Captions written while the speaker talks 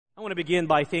I want to begin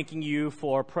by thanking you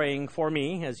for praying for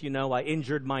me. As you know, I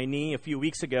injured my knee a few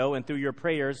weeks ago, and through your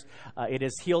prayers, it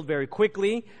has healed very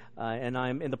quickly, and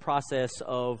I'm in the process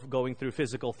of going through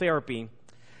physical therapy.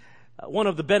 One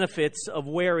of the benefits of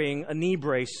wearing a knee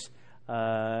brace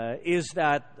is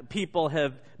that people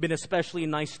have been especially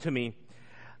nice to me.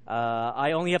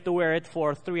 I only have to wear it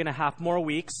for 3.5 more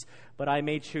weeks, but I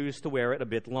may choose to wear it a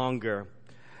bit longer.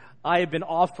 I have been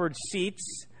offered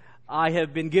seats. I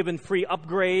have been given free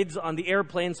upgrades on the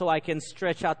airplane so I can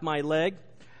stretch out my leg.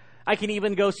 I can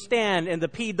even go stand in the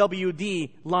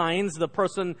PWD lines, the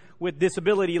person with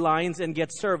disability lines, and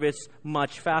get service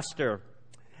much faster.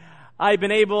 I've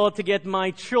been able to get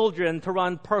my children to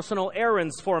run personal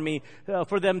errands for me,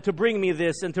 for them to bring me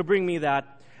this and to bring me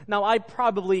that. Now, I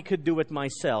probably could do it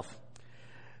myself.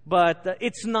 But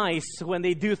it's nice when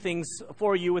they do things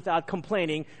for you without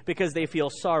complaining because they feel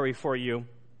sorry for you.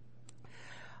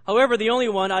 However, the only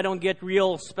one I don't get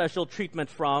real special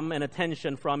treatment from and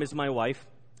attention from is my wife.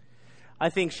 I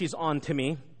think she's on to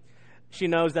me. She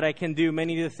knows that I can do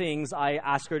many of the things I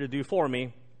ask her to do for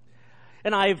me.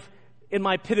 And I've, in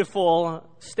my pitiful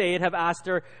state, have asked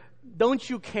her, don't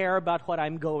you care about what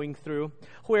I'm going through?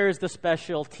 Where is the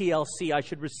special TLC I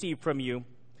should receive from you?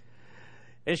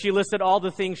 And she listed all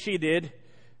the things she did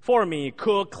for me: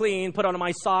 cook, clean, put on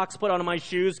my socks, put on my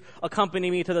shoes, accompany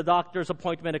me to the doctor's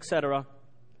appointment, etc.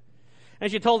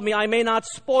 And she told me, I may not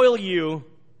spoil you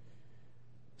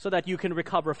so that you can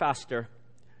recover faster.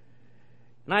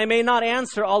 And I may not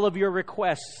answer all of your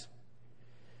requests,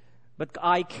 but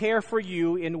I care for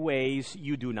you in ways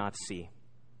you do not see.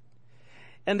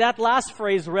 And that last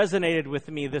phrase resonated with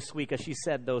me this week as she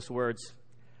said those words.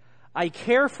 I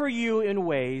care for you in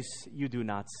ways you do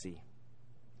not see.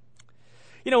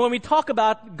 You know, when we talk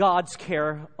about God's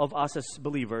care of us as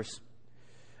believers,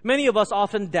 many of us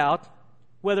often doubt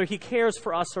whether He cares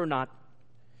for us or not.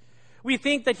 We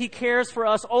think that He cares for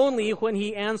us only when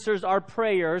He answers our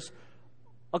prayers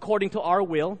according to our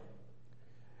will.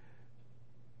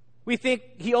 We think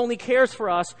He only cares for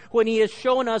us when He has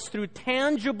shown us through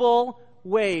tangible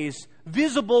ways,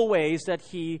 visible ways, that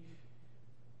He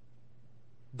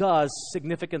does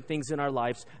significant things in our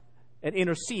lives and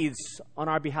intercedes on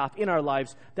our behalf in our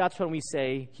lives. That's when we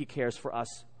say He cares for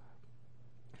us.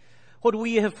 What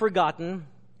we have forgotten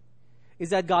is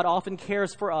that God often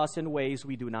cares for us in ways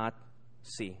we do not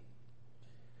see.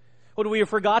 What we have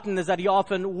forgotten is that He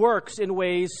often works in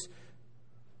ways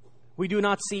we do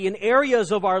not see, in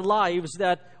areas of our lives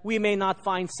that we may not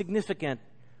find significant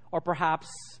or perhaps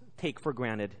take for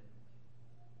granted.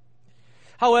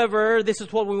 However, this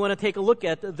is what we want to take a look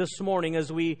at this morning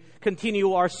as we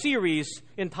continue our series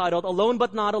entitled Alone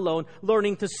But Not Alone,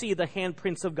 Learning to See the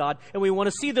Handprints of God. And we want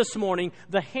to see this morning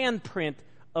the handprint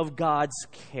of God's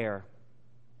care.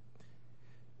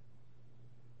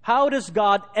 How does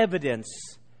God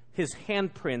evidence His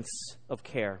handprints of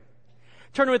care?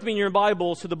 Turn with me in your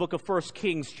Bibles to the book of 1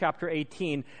 Kings chapter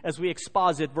 18 as we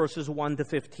exposit verses 1 to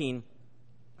 15.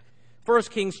 1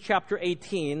 Kings chapter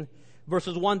 18,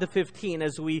 verses 1 to 15,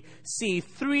 as we see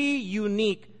 3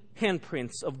 unique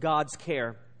handprints of God's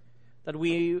care that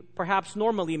we perhaps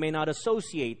normally may not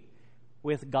associate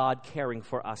with God caring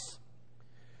for us.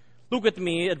 Look with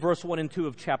me at verse 1 and 2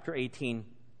 of chapter 18.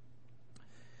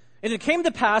 And it came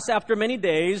to pass after many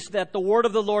days that the word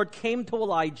of the Lord came to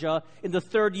Elijah in the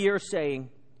 3rd year,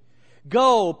 saying,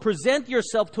 Go, present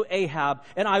yourself to Ahab,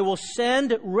 and I will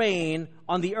send rain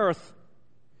on the earth.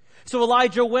 So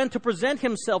Elijah went to present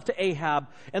himself to Ahab,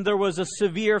 and there was a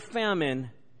severe famine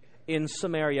in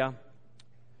Samaria.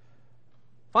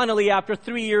 Finally, after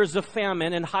 3 years of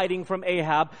famine and hiding from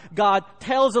Ahab, God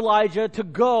tells Elijah to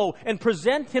go and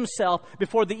present himself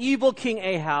before the evil king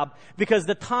Ahab, because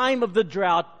the time of the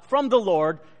drought from the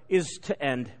Lord is to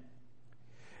end.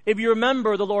 If you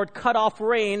remember, the Lord cut off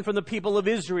rain from the people of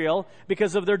Israel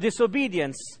because of their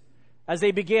disobedience as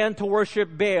they began to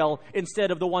worship Baal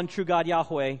instead of the one true God,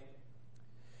 Yahweh.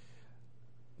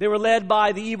 They were led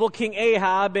by the evil king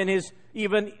Ahab and his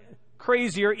even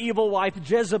crazier evil wife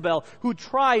Jezebel, who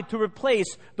tried to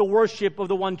replace the worship of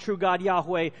the one true God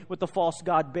Yahweh with the false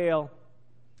god Baal.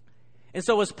 And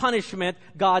so as punishment,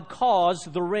 God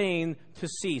caused the rain to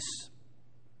cease.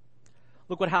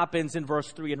 Look what happens in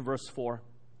verse 3 and verse 4.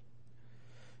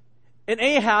 And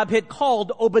Ahab had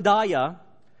called Obadiah,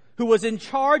 who was in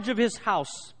charge of his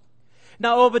house.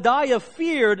 Now Obadiah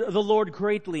feared the Lord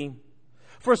greatly,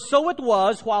 for so it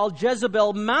was while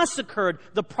Jezebel massacred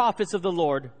the prophets of the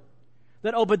Lord,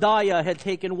 that Obadiah had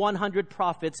taken 100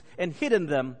 prophets and hidden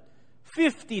them,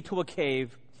 50 to a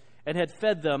cave, and had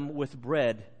fed them with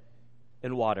bread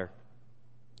and water.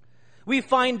 we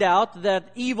find out that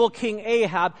evil King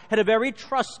Ahab had a very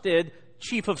trusted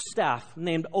chief of staff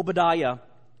named Obadiah.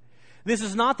 This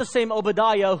is not the same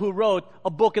Obadiah who wrote a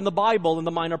book in the Bible in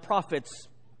the Minor Prophets.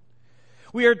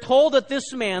 We are told that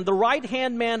this man, the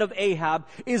right-hand man of Ahab,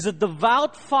 is a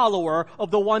devout follower of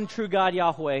the one true God,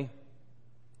 Yahweh.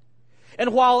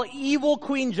 And while evil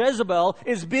Queen Jezebel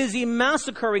is busy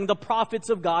massacring the prophets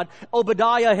of God,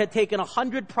 Obadiah had taken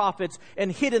 100 prophets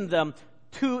and hidden them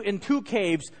in two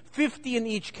caves, 50 in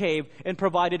each cave, and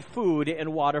provided food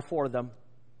and water for them.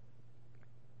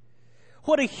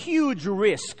 What a huge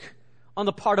risk on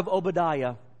the part of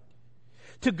Obadiah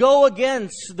to go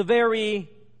against the very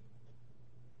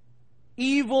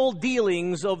evil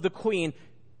dealings of the queen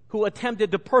who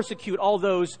attempted to persecute all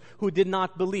those who did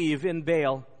not believe in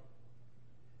Baal.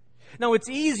 Now, it's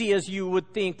easy, as you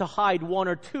would think, to hide one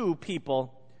or two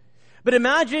people. But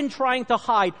imagine trying to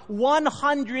hide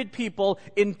 100 people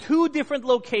in 2 different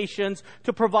locations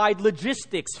to provide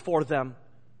logistics for them.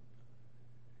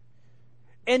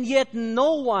 And yet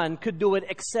no one could do it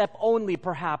except only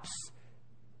perhaps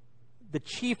the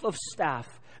chief of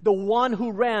staff, the one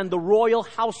who ran the royal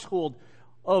household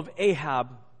of Ahab,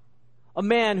 a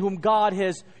man whom God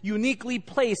has uniquely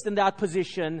placed in that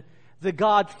position, the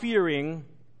God-fearing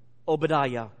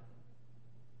Obadiah.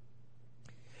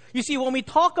 You see, when we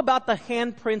talk about the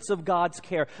handprints of God's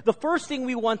care, the first thing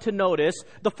we want to notice,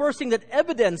 the first thing that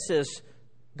evidences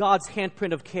God's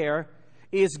handprint of care,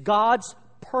 is God's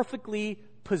perfectly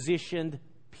positioned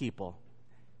people.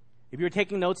 If you're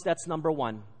taking notes, that's number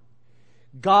 1.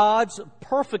 God's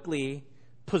perfectly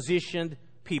positioned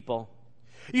people.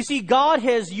 You see, God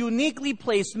has uniquely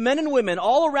placed men and women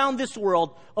all around this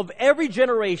world of every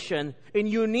generation in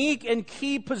unique and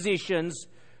key positions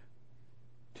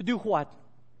to do what?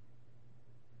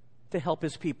 To help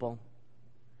His people.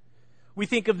 We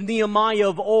think of Nehemiah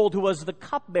of old, who was the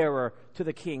cupbearer to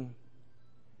the king.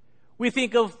 We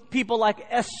think of people like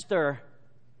Esther,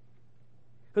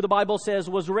 who the Bible says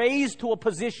was raised to a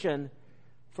position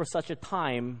for such a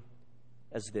time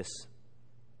as this.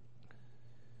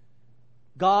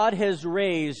 God has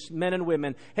raised men and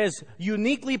women, has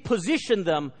uniquely positioned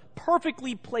them,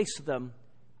 perfectly placed them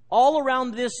all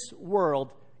around this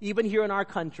world, even here in our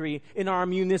country, in our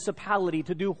municipality,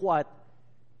 to do what?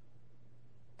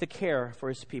 To care for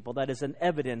His people. That is an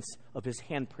evidence of His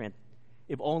handprint,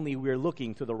 if only we're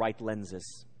looking through the right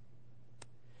lenses.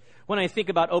 When I think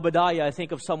about Obadiah, I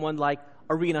think of someone like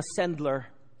Irina Sendler.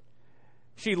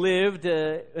 She lived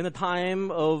in the time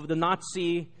of the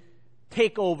Nazi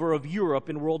takeover of Europe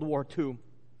in World War II.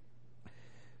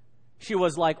 She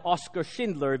was like Oskar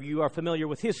Schindler, if you are familiar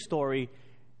with his story,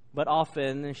 but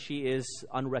often she is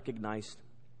unrecognized.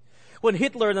 When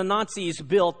Hitler and the Nazis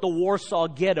built the Warsaw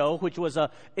Ghetto, which was an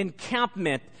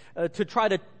encampment to try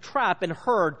to trap and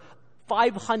herd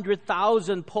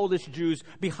 500,000 Polish Jews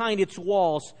behind its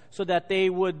walls so that they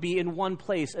would be in one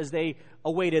place as they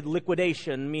awaited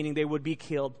liquidation, meaning they would be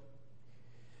killed.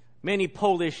 Many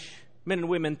Polish men and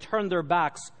women turned their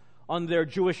backs on their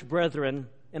Jewish brethren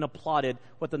and applauded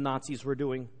what the Nazis were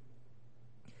doing.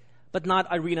 But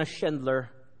not Irina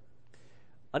Schindler,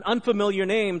 an unfamiliar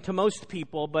name to most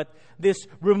people, but this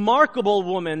remarkable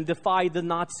woman defied the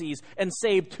Nazis and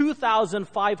saved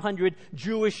 2,500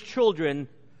 Jewish children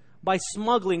by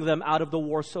smuggling them out of the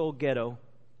Warsaw Ghetto.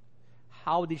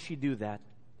 How did she do that?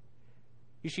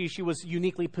 You see, she was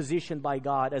uniquely positioned by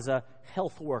God as a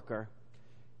health worker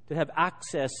to have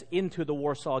access into the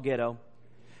Warsaw Ghetto.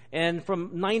 And from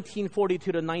 1942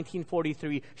 to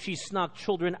 1943, she snuck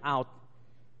children out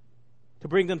to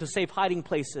bring them to safe hiding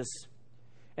places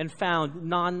and found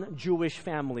non-Jewish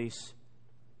families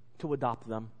to adopt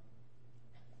them.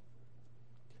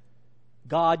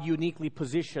 God uniquely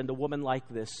positioned a woman like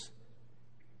this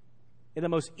in the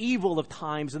most evil of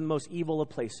times and the most evil of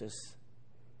places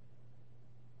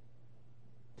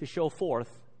to show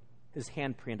forth His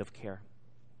handprint of care.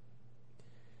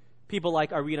 People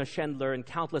like Irina Schindler and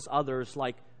countless others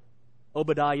like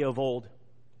Obadiah of old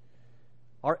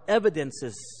are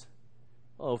evidences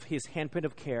of His handprint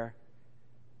of care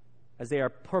as they are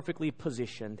perfectly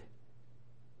positioned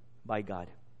by God.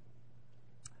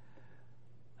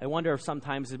 I wonder if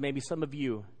sometimes maybe some of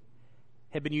you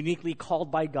have been uniquely called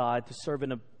by God to serve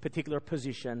in a particular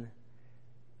position,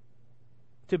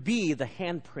 to be the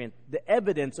handprint, the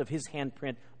evidence of His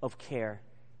handprint of care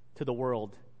to the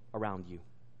world around you.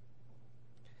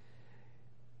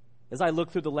 As I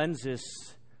look through the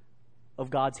lenses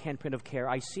of God's handprint of care,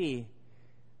 I see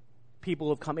people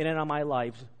who have come in and out of my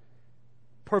life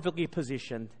perfectly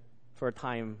positioned for a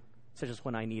time such as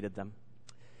when I needed them.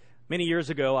 Many years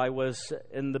ago, I was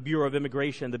in the Bureau of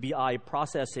Immigration, the BI,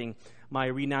 processing my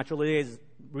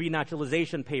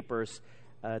renaturalization papers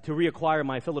to reacquire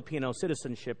my Filipino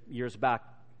citizenship years back.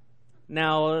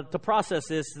 Now, to process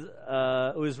this,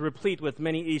 it was replete with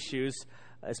many issues,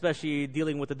 especially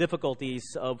dealing with the difficulties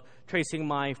of tracing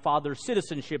my father's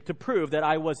citizenship to prove that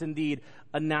I was indeed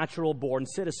a natural-born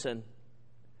citizen.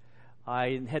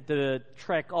 I had to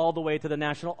trek all the way to the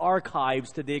National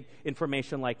Archives to dig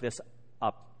information like this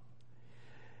up.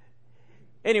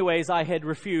 Anyways, I had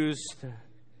refused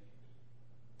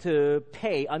to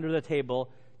pay under the table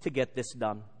to get this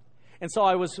done. And so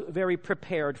I was very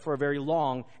prepared for a very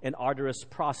long and arduous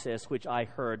process, which I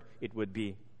heard it would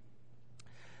be.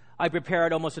 I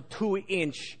prepared almost a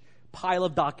 2-inch pile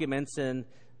of documents and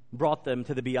brought them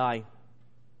to the BI.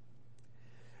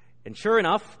 And sure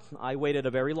enough, I waited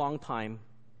a very long time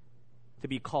to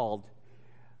be called.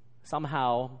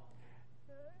 Somehow,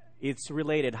 it's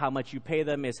related. How much you pay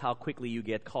them is how quickly you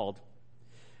get called.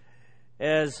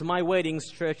 As my waiting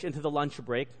stretched into the lunch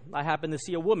break, I happened to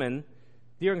see a woman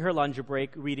during her lunch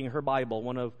break reading her Bible,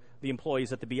 one of the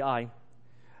employees at the BI.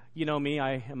 You know me,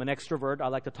 I am an extrovert. I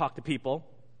like to talk to people.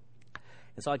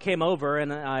 And so I came over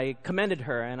and I commended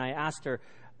her and I asked her,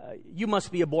 you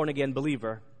must be a born-again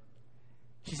believer.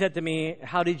 She said to me,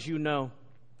 how did you know?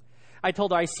 I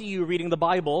told her, I see you reading the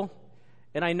Bible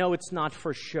and I know it's not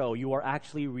for show. You are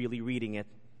actually really reading it.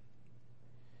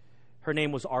 Her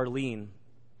name was Arlene.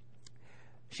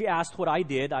 She asked what I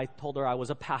did. I told her I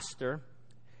was a pastor.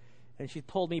 And she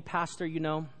told me, Pastor, you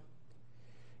know,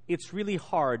 it's really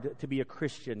hard to be a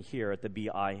Christian here at the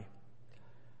BI.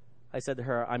 I said to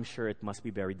her, I'm sure it must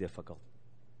be very difficult.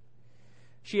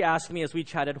 She asked me as we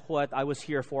chatted what I was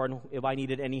here for and if I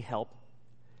needed any help.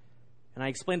 And I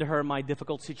explained to her my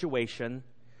difficult situation.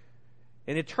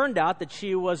 And it turned out that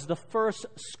she was the first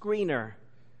screener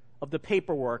of the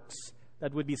paperwork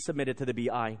that would be submitted to the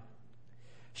BI.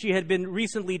 She had been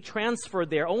recently transferred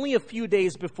there only a few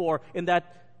days before in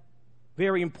that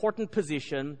very important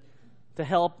position to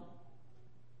help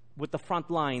with the front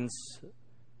lines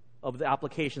of the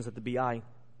applications at the BI.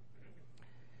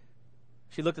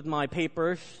 She looked at my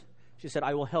papers. She said,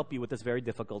 I will help you with this very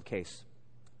difficult case.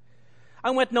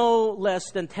 I went no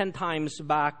less than 10 times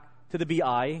back to the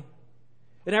BI,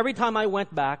 and every time I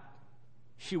went back,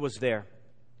 she was there.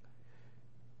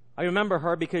 I remember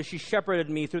her because she shepherded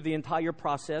me through the entire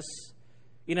process,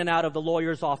 in and out of the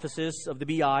lawyers' offices of the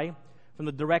BI, from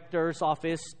the director's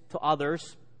office to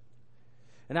others.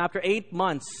 And after 8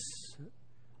 months,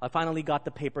 I finally got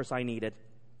the papers I needed.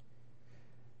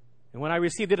 And when I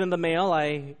received it in the mail,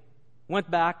 I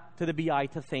went back to the BI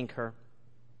to thank her.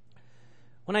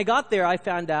 When I got there, I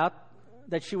found out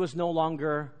that she was no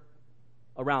longer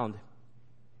around.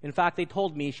 In fact, they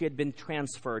told me she had been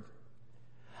transferred.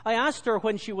 I asked her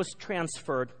when she was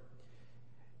transferred.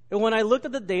 And when I looked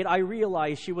at the date, I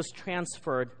realized she was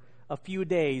transferred a few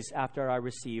days after I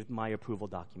received my approval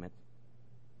document.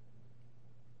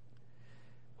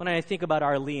 When I think about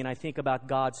Arlene, I think about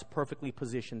God's perfectly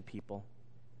positioned people.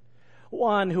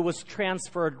 One who was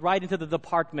transferred right into the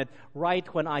department right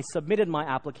when I submitted my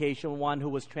application, one who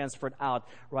was transferred out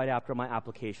right after my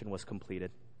application was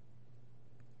completed.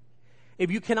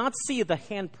 If you cannot see the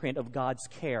handprint of God's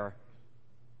care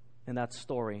in that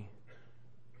story,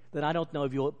 then I don't know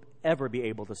if you'll ever be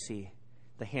able to see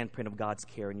the handprint of God's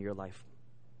care in your life.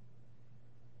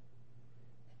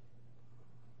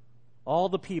 All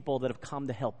the people that have come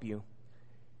to help you,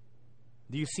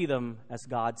 do you see them as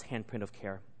God's handprint of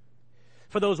care?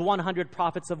 For those 100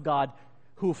 prophets of God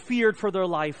who feared for their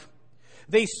life,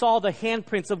 they saw the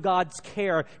handprints of God's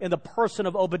care in the person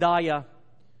of Obadiah.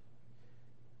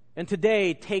 And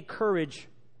today, take courage.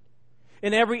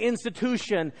 In every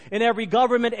institution, in every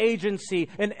government agency,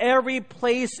 in every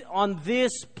place on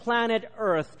this planet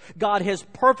Earth, God has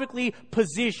perfectly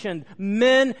positioned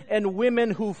men and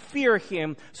women who fear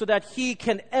Him so that He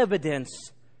can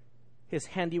evidence His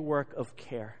handiwork of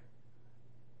care.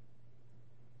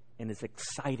 And it's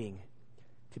exciting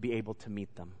to be able to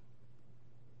meet them.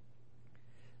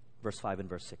 Verse 5 and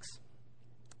verse 6.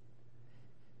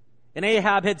 And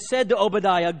Ahab had said to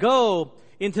Obadiah, go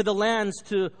into the lands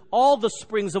to all the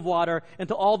springs of water and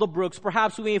to all the brooks.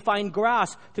 Perhaps we may find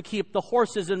grass to keep the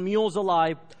horses and mules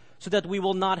alive so that we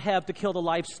will not have to kill the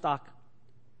livestock.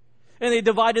 And they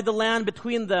divided the land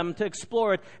between them to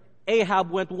explore it. Ahab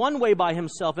went one way by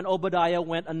himself and Obadiah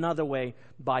went another way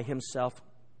by himself.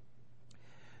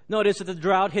 Notice that the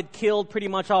drought had killed pretty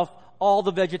much off all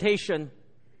the vegetation.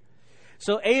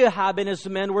 So Ahab and his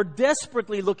men were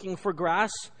desperately looking for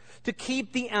grass to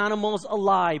keep the animals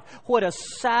alive. What a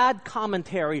sad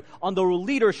commentary on the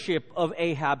leadership of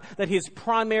Ahab, that his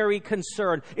primary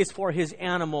concern is for his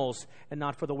animals and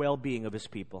not for the well-being of his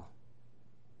people.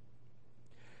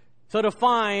 So to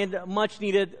find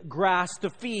much-needed grass to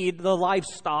feed the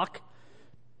livestock,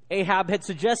 Ahab had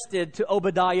suggested to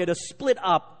Obadiah to split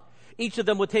up. Each of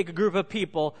them would take a group of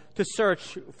people to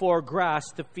search for grass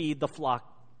to feed the flock.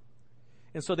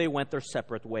 And so they went their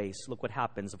separate ways. Look what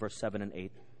happens, verse 7 and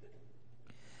 8.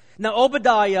 Now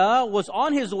Obadiah was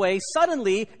on his way.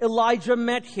 Suddenly Elijah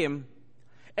met him,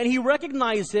 and he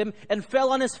recognized him and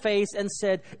fell on his face and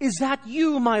said, "Is that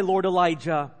you, my Lord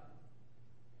Elijah?"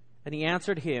 And he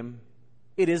answered him,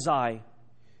 "It is I.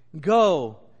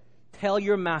 Go, tell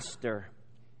your master,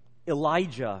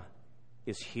 Elijah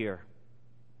is here."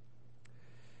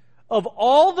 Of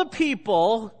all the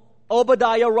people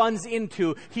Obadiah runs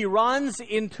into, he runs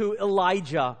into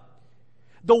Elijah,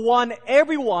 the one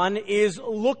everyone is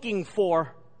looking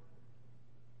for.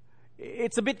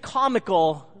 It's a bit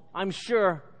comical, I'm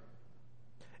sure.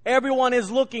 Everyone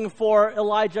is looking for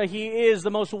Elijah. He is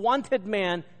the most wanted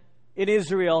man in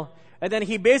Israel. And then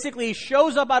he basically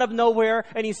shows up out of nowhere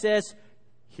and he says,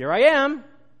 "Here I am."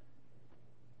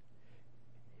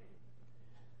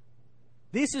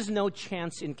 This is no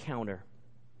chance encounter.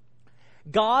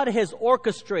 God has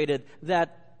orchestrated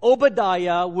that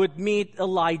Obadiah would meet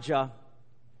Elijah.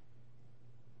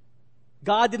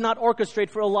 God did not orchestrate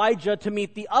for Elijah to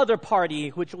meet the other party,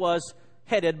 which was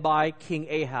headed by King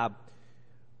Ahab.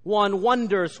 One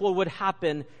wonders what would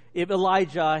happen if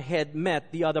Elijah had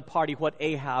met the other party, what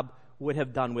Ahab would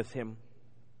have done with him.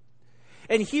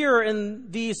 And here in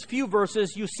these few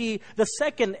verses, you see the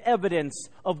second evidence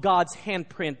of God's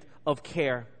handprint of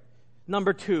care.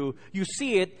 Number 2, you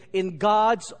see it in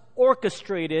God's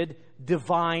orchestrated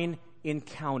divine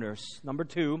encounters. Number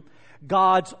 2,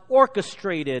 God's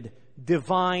orchestrated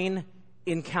divine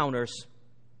encounters.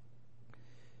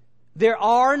 There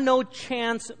are no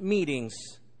chance meetings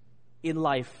in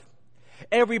life.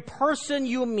 Every person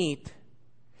you meet,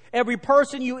 every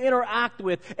person you interact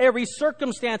with, every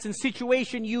circumstance and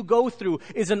situation you go through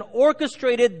is an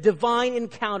orchestrated divine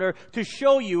encounter to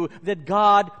show you that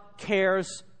God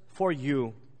cares for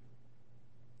you.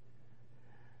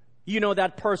 You know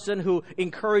that person who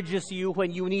encourages you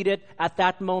when you need it at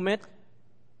that moment?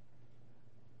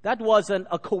 That wasn't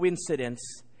a coincidence.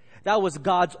 That was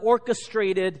God's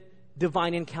orchestrated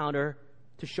divine encounter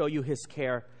to show you His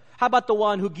care. How about the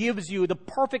one who gives you the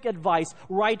perfect advice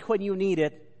right when you need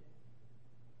it?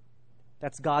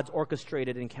 That's God's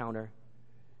orchestrated encounter.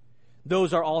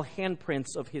 Those are all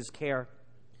handprints of His care.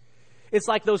 It's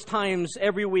like those times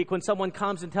every week when someone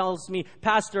comes and tells me,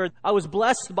 "Pastor, I was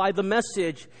blessed by the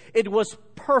message. It was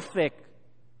perfect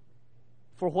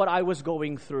for what I was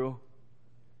going through."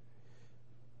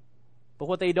 But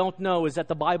what they don't know is that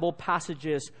the Bible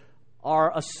passages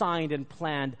are assigned and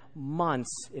planned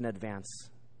months in advance.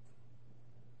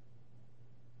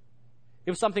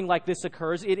 If something like this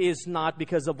occurs, it is not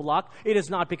because of luck. It is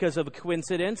not because of a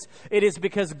coincidence. It is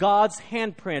because God's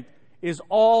handprint is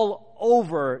all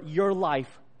over your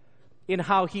life in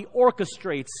how He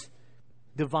orchestrates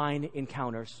divine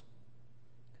encounters.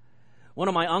 One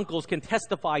of my uncles can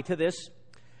testify to this.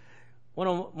 One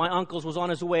of my uncles was on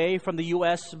his way from the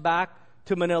U.S. back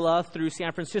to Manila through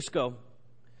San Francisco.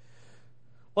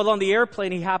 While on the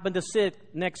airplane, he happened to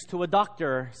sit next to a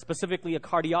doctor, specifically a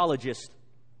cardiologist.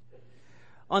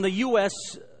 On the U.S.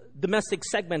 domestic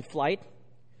segment flight,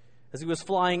 as he was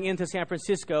flying into San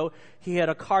Francisco, he had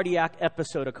a cardiac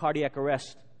episode, a cardiac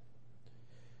arrest.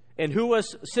 And who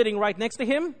was sitting right next to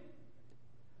him?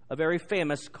 A very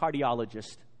famous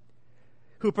cardiologist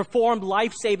who performed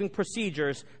life-saving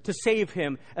procedures to save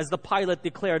him as the pilot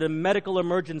declared a medical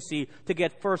emergency to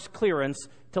get first clearance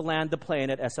to land the plane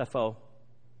at SFO.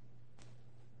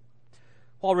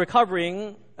 While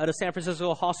recovering at a San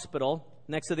Francisco hospital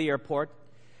next to the airport,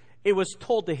 it was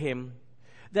told to him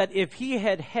that if he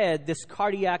had had this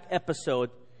cardiac episode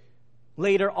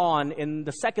later on in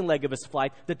the second leg of his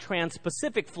flight, the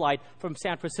trans-Pacific flight from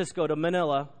San Francisco to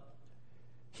Manila,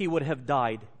 he would have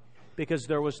died because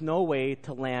there was no way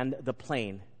to land the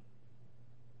plane.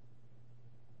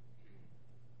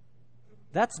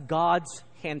 That's God's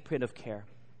handprint of care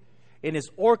in His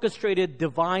orchestrated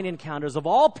divine encounters of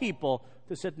all people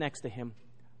to sit next to Him,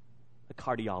 a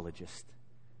cardiologist,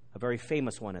 a very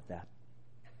famous one at that.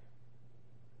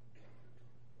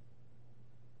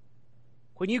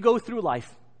 When you go through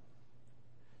life,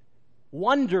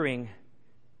 wondering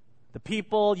the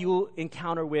people you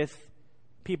encounter with,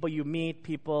 people you meet,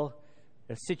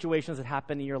 the situations that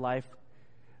happen in your life,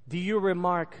 do you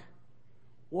remark,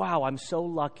 "Wow, I'm so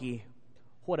lucky.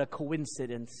 What a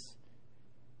coincidence"?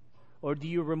 Or do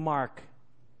you remark,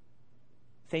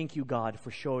 "Thank you, God, for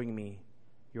showing me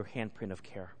your handprint of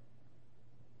care"?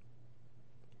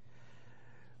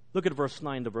 Look at verse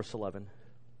 9 to verse 11.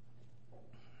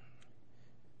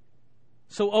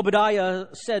 So Obadiah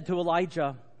said to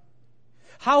Elijah,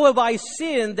 "How have I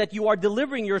sinned that you are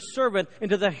delivering your servant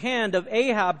into the hand of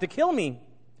Ahab to kill me?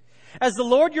 As the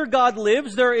Lord your God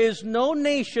lives, there is no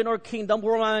nation or kingdom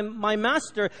where my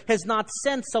master has not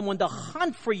sent someone to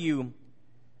hunt for you."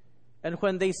 And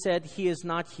when they said, "He is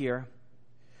not here,"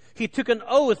 he took an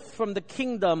oath from the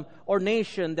kingdom or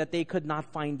nation that they could not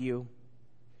find you.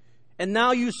 And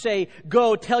now you say,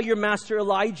 "Go, tell your master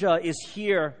Elijah is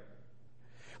here."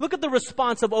 Look at the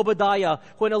response of Obadiah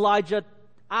when Elijah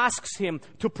asks him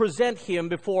to present him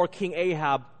before King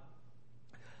Ahab.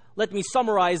 Let me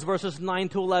summarize verses 9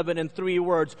 to 11 in 3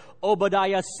 words.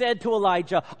 Obadiah said to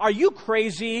Elijah, "Are you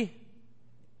crazy?"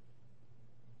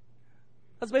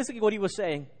 That's basically what he was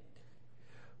saying.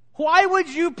 "Why would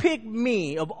you pick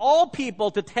me, of all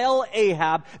people, to tell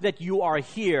Ahab that you are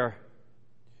here?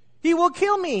 He will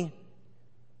kill me.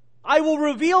 I will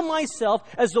reveal myself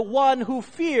as the one who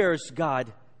fears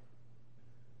God."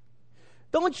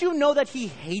 Don't you know that he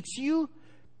hates you?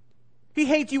 He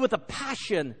hates you with a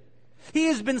passion. He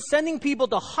has been sending people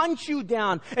to hunt you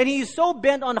down, and he is so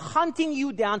bent on hunting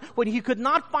you down. When he could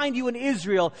not find you in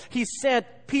Israel, he sent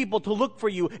people to look for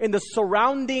you in the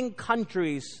surrounding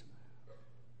countries.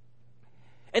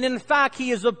 And in fact, he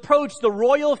has approached the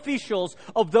royal officials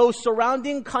of those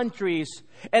surrounding countries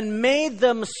and made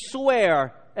them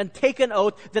swear and take an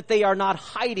oath that they are not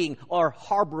hiding or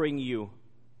harboring you.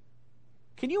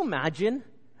 Can you imagine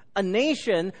a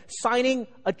nation signing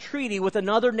a treaty with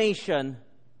another nation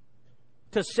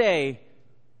to say,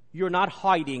 you're not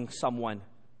hiding someone?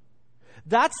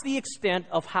 That's the extent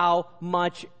of how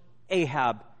much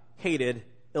Ahab hated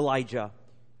Elijah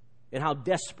and how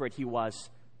desperate he was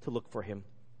to look for him.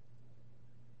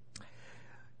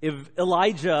 If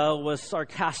Elijah was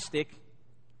sarcastic,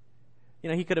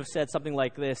 he could have said something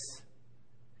like this: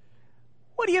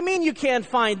 "What do you mean you can't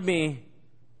find me?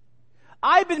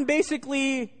 I've been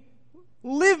basically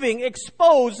living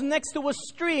exposed next to a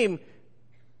stream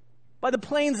by the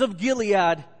plains of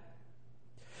Gilead.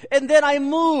 And then I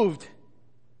moved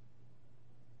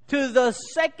to the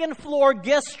second floor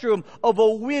guest room of a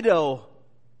widow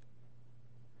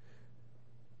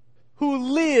who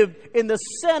lived in the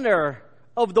center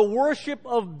of the worship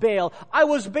of Baal. I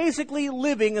was basically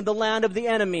living in the land of the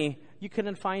enemy. You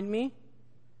couldn't find me?"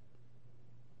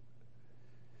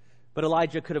 But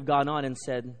Elijah could have gone on and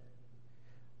said,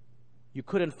 "You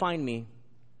couldn't find me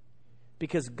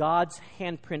because God's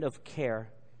handprint of care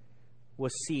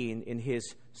was seen in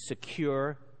his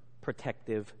secure,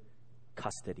 protective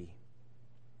custody."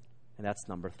 And that's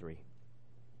number 3.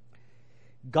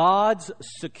 God's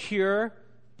secure,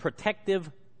 protective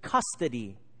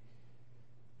custody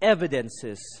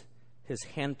evidences his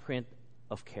handprint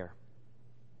of care.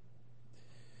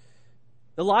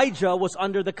 Elijah was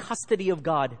under the custody of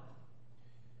God.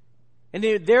 And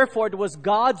therefore, it was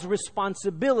God's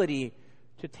responsibility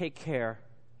to take care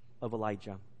of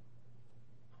Elijah.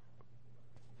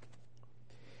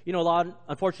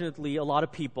 Unfortunately, a lot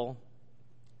of people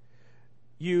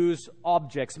use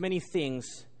objects, many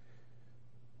things,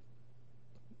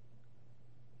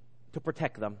 to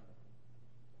protect them.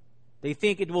 They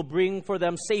think it will bring for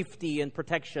them safety and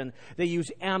protection. They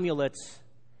use amulets.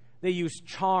 They use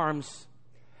charms.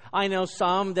 I know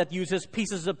some that uses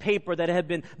pieces of paper that have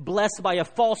been blessed by a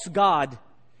false god,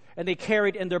 and they carry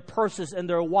it in their purses and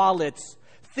their wallets,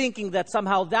 thinking that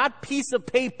somehow that piece of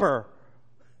paper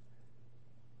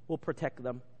will protect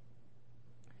them.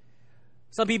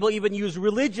 Some people even use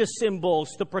religious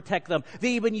symbols to protect them.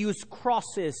 They even use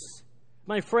crosses.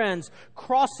 My friends,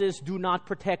 crosses do not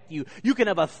protect you. You can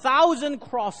have 1,000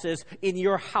 crosses in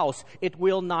your house. It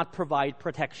will not provide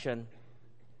protection.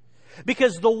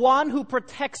 Because the one who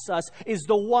protects us is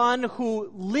the one who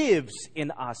lives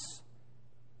in us.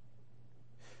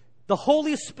 The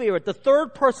Holy Spirit, the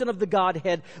third person of the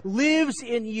Godhead, lives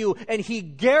in you, and he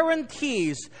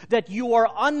guarantees that you are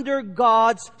under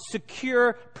God's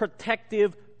secure,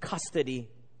 protective custody.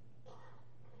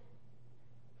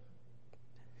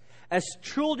 As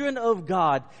children of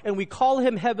God, and we call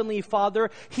him Heavenly Father,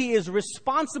 he is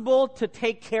responsible to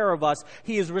take care of us.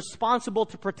 He is responsible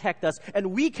to protect us.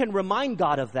 And we can remind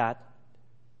God of that.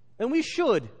 And we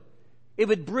should, if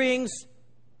it brings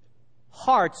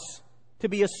hearts to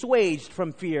be assuaged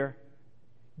from fear.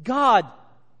 God,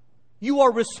 you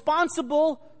are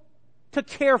responsible to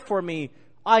care for me.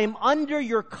 I am under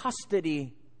your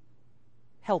custody.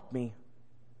 Help me.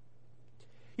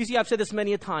 You see, I've said this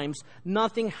many a times.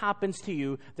 Nothing happens to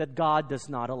you that God does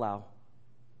not allow.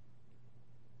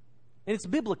 And it's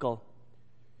biblical.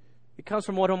 It comes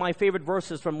from one of my favorite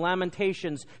verses from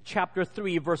Lamentations chapter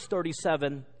 3, verse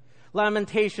 37.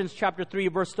 Lamentations chapter 3,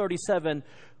 verse 37.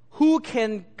 who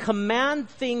can command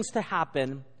things to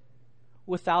happen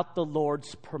without the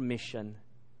Lord's permission.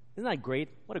 Isn't that great?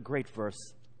 What a great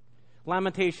verse.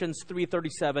 Lamentations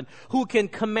 3:37. Who can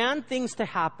command things to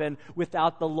happen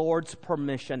without the Lord's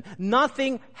permission?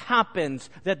 Nothing happens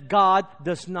that God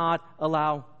does not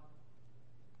allow.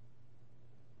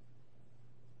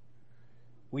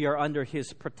 We are under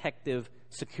His protective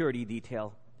security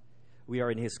detail. We are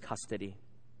in His custody.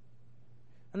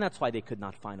 And that's why they could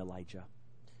not find Elijah.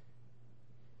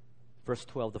 Verse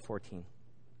 12 to 14.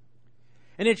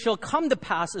 And it shall come to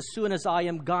pass as soon as I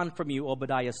am gone from you,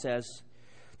 Obadiah says,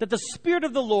 that the Spirit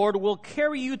of the Lord will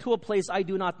carry you to a place I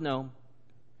do not know.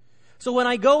 So when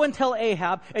I go and tell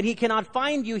Ahab, and he cannot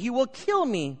find you, he will kill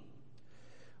me.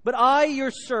 But I,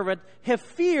 your servant, have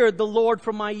feared the Lord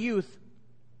from my youth.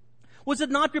 Was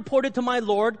it not reported to my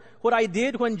Lord what I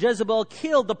did when Jezebel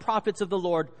killed the prophets of the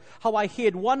Lord? How I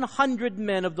hid 100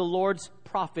 men of the Lord's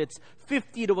prophets,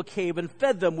 50 to a cave, and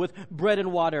fed them with bread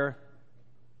and water.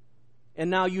 And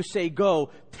now you say,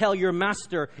 go, tell your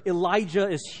master, Elijah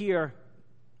is here.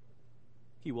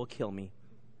 He will kill me.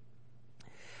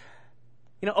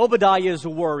 Obadiah is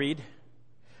worried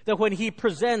that when he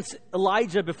presents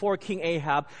Elijah before King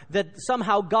Ahab, that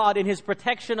somehow God, in His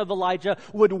protection of Elijah,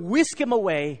 would whisk him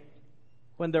away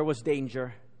when there was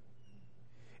danger.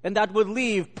 And that would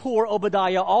leave poor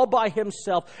Obadiah all by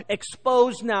himself,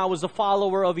 exposed now as a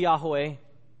follower of Yahweh.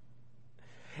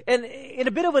 And in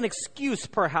a bit of an excuse,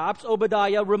 perhaps,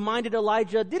 Obadiah reminded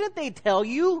Elijah, didn't they tell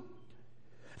you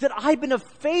that I've been a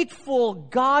faithful,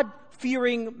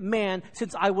 God-fearing man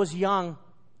since I was young?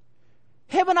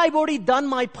 Haven't I already done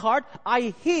my part?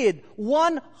 I hid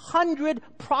 100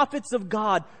 prophets of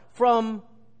God from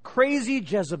crazy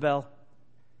Jezebel.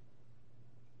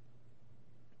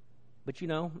 But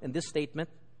in this statement,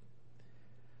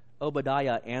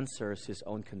 Obadiah answers his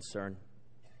own concern.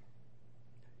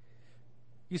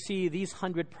 You see, these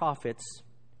 100 prophets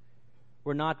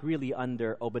were not really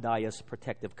under Obadiah's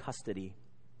protective custody.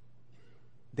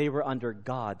 They were under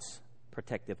God's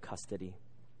protective custody.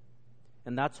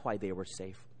 And that's why they were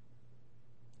safe.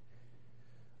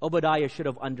 Obadiah should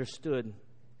have understood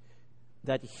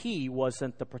that he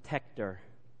wasn't the protector.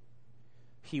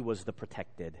 He was the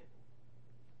protected.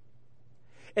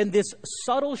 And this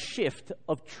subtle shift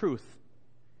of truth,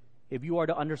 if you are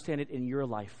to understand it in your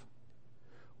life,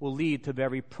 will lead to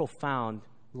very profound,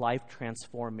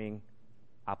 life-transforming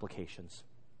applications.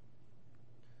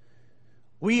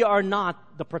 We are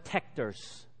not the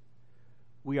protectors.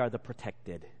 We are the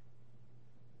protected.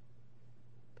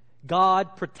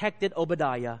 God protected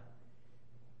Obadiah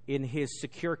in His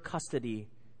secure custody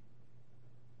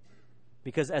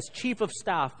because as chief of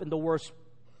staff to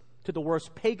the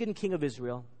worst pagan king of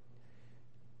Israel,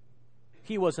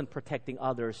 he wasn't protecting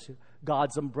others.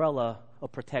 God's umbrella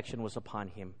of protection was upon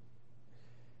him.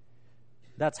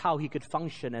 That's how he could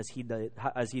function as he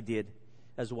did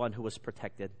as one who was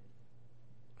protected.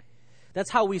 That's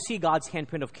how we see God's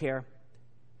handprint of care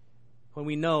when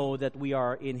we know that we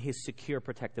are in His secure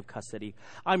protective custody.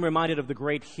 I'm reminded of the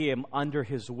great hymn, Under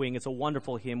His Wing. It's a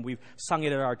wonderful hymn. We've sung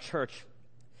it at our church.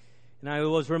 And I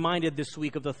was reminded this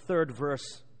week of the third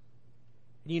verse.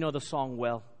 You know the song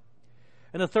well.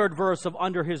 And the third verse of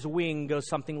Under His Wing goes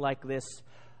something like this.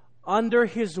 Under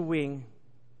His wing,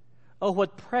 oh,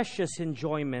 what precious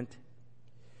enjoyment.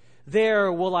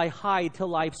 There will I hide till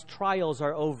life's trials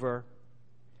are over.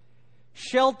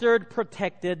 Sheltered,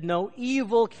 protected, no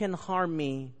evil can harm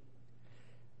me.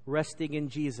 Resting in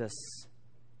Jesus,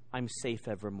 I'm safe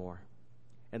evermore.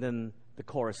 And then the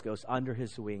chorus goes, under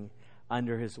His wing,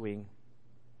 under His wing.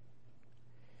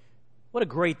 What a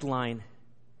great line.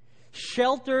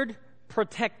 Sheltered,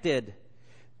 protected,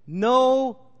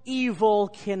 no evil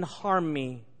can harm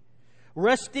me.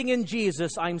 Resting in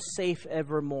Jesus, I'm safe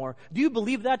evermore. Do you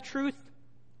believe that truth?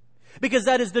 Because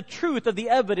that is the truth of the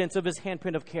evidence of His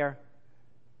handprint of care.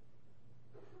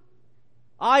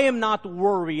 I am not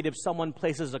worried if someone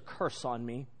places a curse on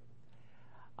me.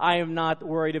 I am not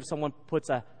worried if someone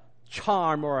puts a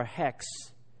charm or a hex,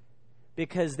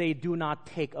 because they do not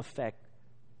take effect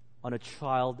on a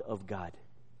child of God.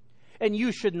 And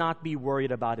you should not be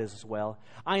worried about it as well.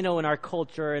 I know in our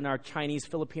culture, in our Chinese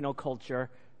Filipino culture,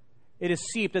 it is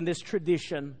seeped in this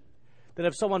tradition that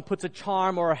if someone puts a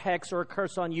charm or a hex or a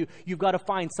curse on you, you've got to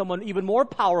find someone even more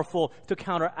powerful to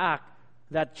counteract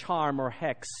that charm or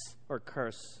hex or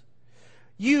curse.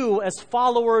 You, as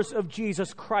followers of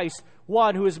Jesus Christ,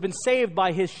 one who has been saved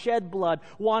by His shed blood,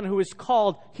 one who is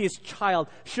called His child,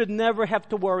 should never have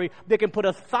to worry. They can put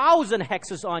 1,000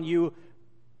 hexes on you.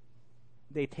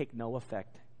 They take no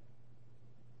effect.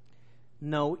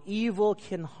 No evil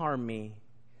can harm me.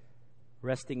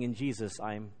 Resting in Jesus,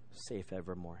 I'm safe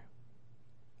evermore.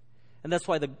 And that's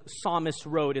why the psalmist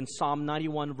wrote in Psalm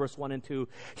 91, verse 1 and 2,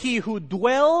 "He who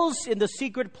dwells in the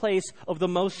secret place of the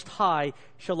Most High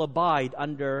shall abide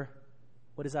under,"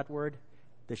 what is that word?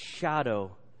 "The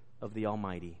shadow of the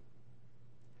Almighty.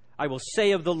 I will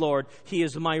say of the Lord, He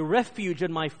is my refuge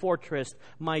and my fortress,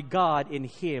 my God, in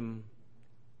Him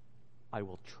I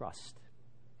will trust."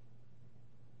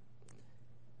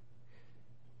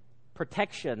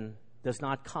 Protection does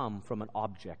not come from an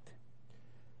object.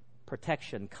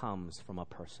 Protection comes from a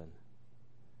person.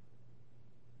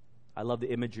 I love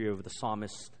the imagery of the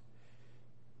psalmist.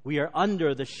 We are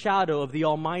under the shadow of the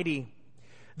Almighty.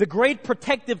 The great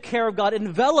protective care of God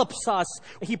envelops us.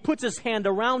 He puts His hand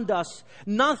around us.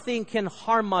 Nothing can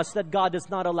harm us that God does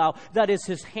not allow. That is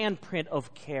His handprint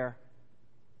of care.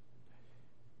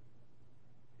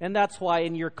 And that's why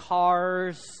in your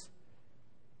cars,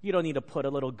 you don't need to put a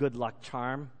little good luck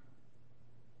charm.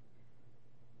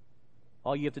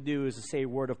 All you have to do is to say a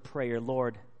word of prayer.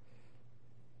 Lord,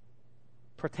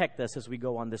 protect us as we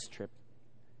go on this trip.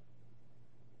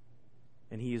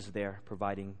 And He is there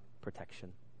providing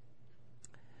protection.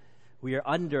 We are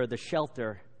under the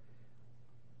shelter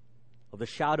of the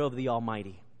shadow of the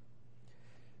Almighty.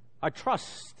 Our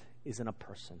trust is in a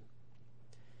person.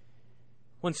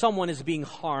 When someone is being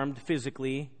harmed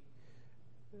physically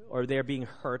or they're being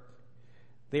hurt,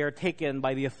 they are taken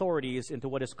by the authorities into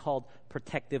what is called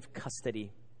protective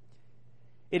custody.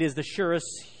 It is the surest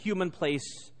human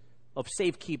place of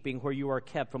safekeeping where you are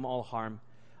kept from all harm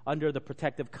under the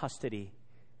protective custody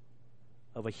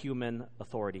of a human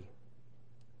authority.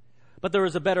 But there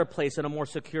is a better place and a more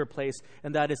secure place,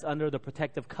 and that is under the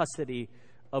protective custody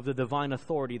of the divine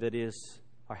authority that is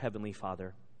our Heavenly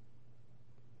Father.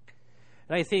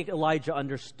 And I think Elijah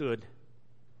understood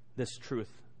this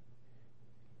truth,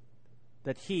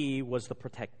 that he was the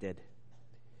protected.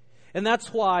 And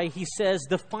that's why he says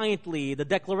defiantly, the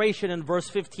declaration in verse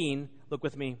 15, look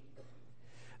with me.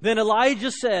 Then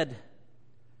Elijah said,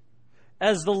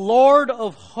 "As the Lord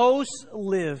of hosts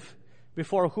live,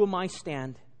 before whom I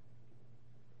stand,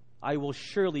 I will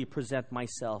surely present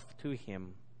myself to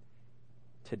him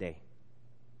today."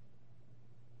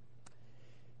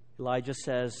 Elijah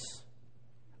says,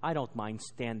 I don't mind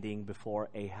standing before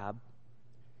Ahab,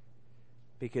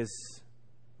 because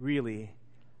really,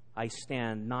 I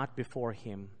stand not before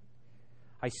him.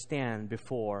 I stand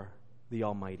before the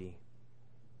Almighty.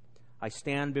 I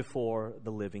stand before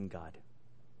the living God.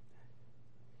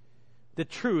 The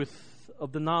truth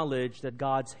of the knowledge that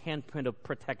God's handprint of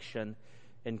protection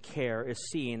and care is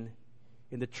seen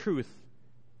in the truth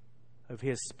of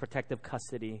His protective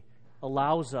custody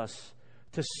allows us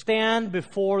to stand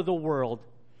before the world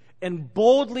and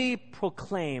boldly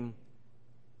proclaim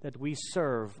that we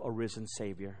serve a risen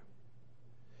Savior.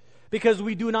 Because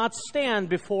we do not stand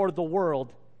before the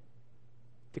world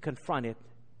to confront it.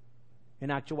 In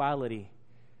actuality,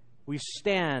 we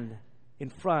stand in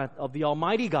front of the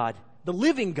Almighty God, the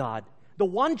living God, the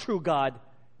one true God,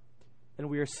 and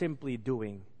we are simply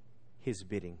doing His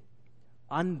bidding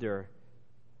under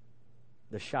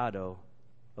the shadow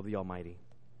of the Almighty.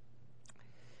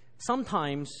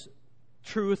 Sometimes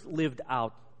truth lived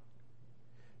out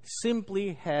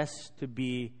simply has to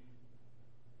be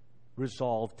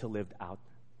resolved to live out.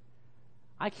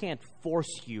 I can't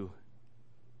force you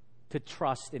to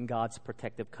trust in God's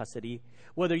protective custody.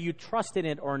 Whether you trust in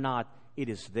it or not, it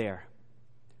is there.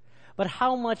 But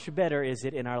how much better is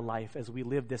it in our life as we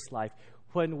live this life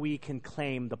when we can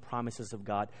claim the promises of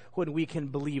God, when we can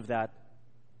believe that?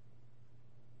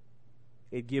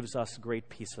 It gives us great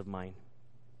peace of mind.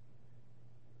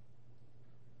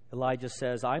 Elijah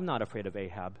says, I'm not afraid of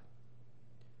Ahab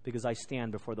because I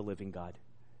stand before the living God.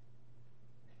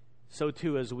 So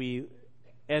too, as we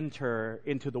enter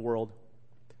into the world,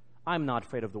 I'm not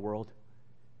afraid of the world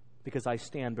because I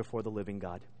stand before the living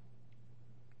God.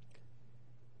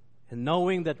 And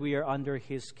knowing that we are under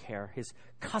His care, His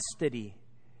custody,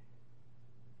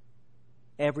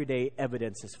 every day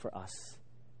evidences for us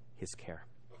His care.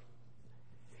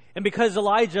 And because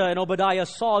Elijah and Obadiah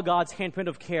saw God's handprint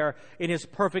of care in His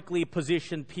perfectly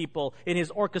positioned people, in His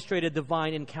orchestrated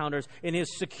divine encounters, in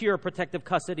His secure protective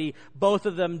custody, both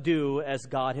of them do as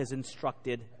God has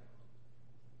instructed.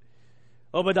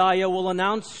 Obadiah will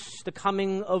announce the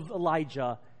coming of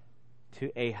Elijah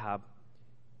to Ahab.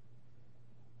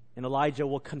 And Elijah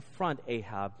will confront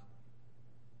Ahab,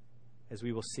 as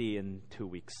we will see in 2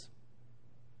 weeks.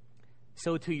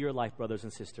 So too your life, brothers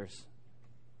and sisters.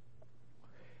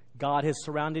 God has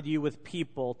surrounded you with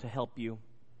people to help you.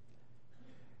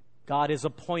 God has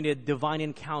appointed divine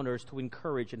encounters to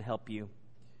encourage and help you.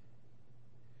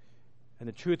 And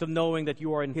the truth of knowing that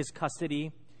you are in His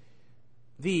custody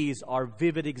These are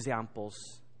vivid examples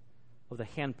of the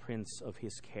handprints of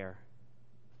His care.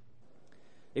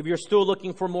 If you're still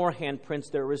looking for more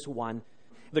handprints, there is one.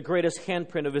 The greatest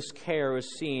handprint of His care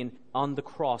is seen on the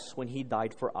cross when He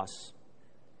died for us.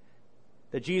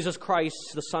 That Jesus Christ,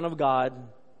 the Son of God,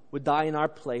 would die in our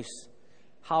place.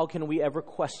 How can we ever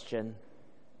question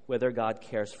whether God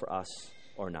cares for us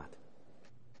or not?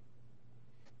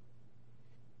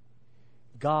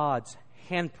 God's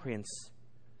handprints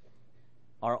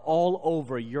are all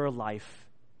over your life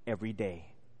every day.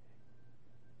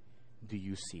 Do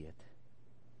you see it?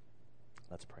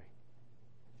 Let's pray.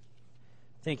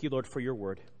 Thank you, Lord, for your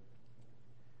word.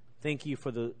 Thank you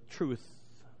for the truth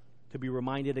to be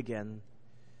reminded again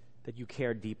that you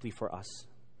care deeply for us.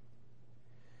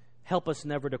 Help us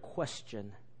never to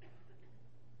question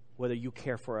whether you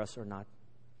care for us or not.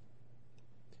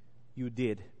 You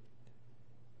did,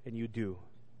 and you do,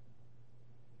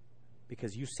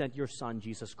 because you sent your Son,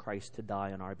 Jesus Christ, to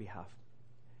die on our behalf.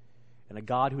 And a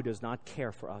God who does not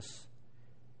care for us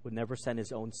would never send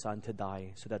His own Son to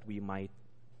die so that we might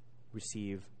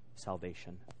receive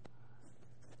salvation.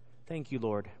 Thank you,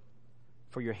 Lord,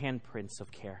 for your handprints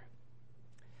of care.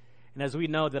 And as we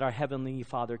know that our Heavenly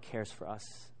Father cares for us,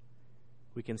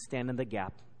 we can stand in the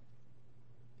gap.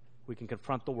 We can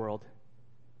confront the world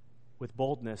with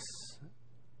boldness,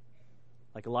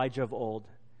 like Elijah of old.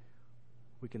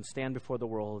 We can stand before the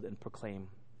world and proclaim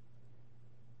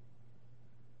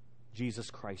Jesus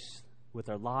Christ with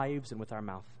our lives and with our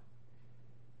mouth,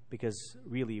 because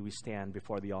really we stand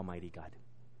before the Almighty God.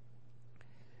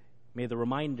 May the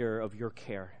reminder of your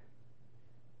care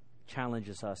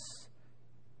challenges us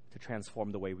to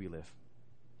transform the way we live.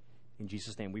 In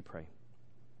Jesus' name we pray.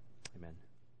 Amen.